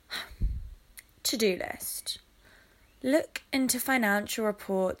to-do list. Look into financial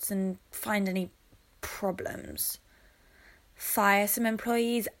reports and find any problems. Fire some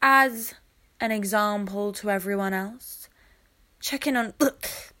employees as an example to everyone else. Check in on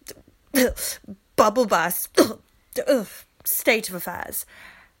bubble burst, state of affairs.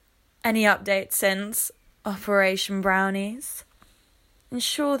 Any updates since Operation Brownies?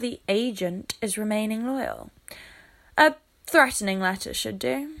 Ensure the agent is remaining loyal. A threatening letter should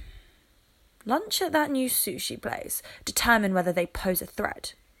do. Lunch at that new sushi place. Determine whether they pose a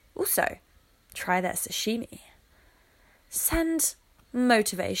threat. Also, try their sashimi. Send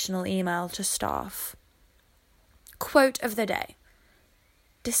motivational email to staff. Quote of the day.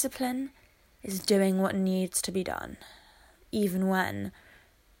 Discipline is doing what needs to be done, even when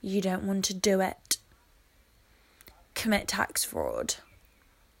you don't want to do it. Commit tax fraud.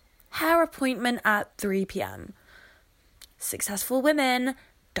 Hair appointment at 3 p.m. Successful women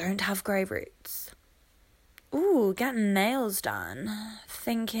don't have grey roots. Ooh, get nails done.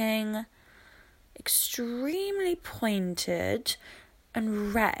 Thinking extremely pointed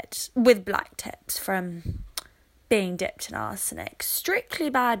and red with black tips from being dipped in arsenic. Strictly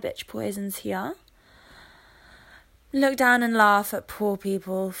bad bitch poisons here. Look down and laugh at poor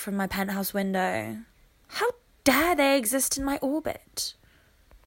people from my penthouse window. How dare they exist in my orbit?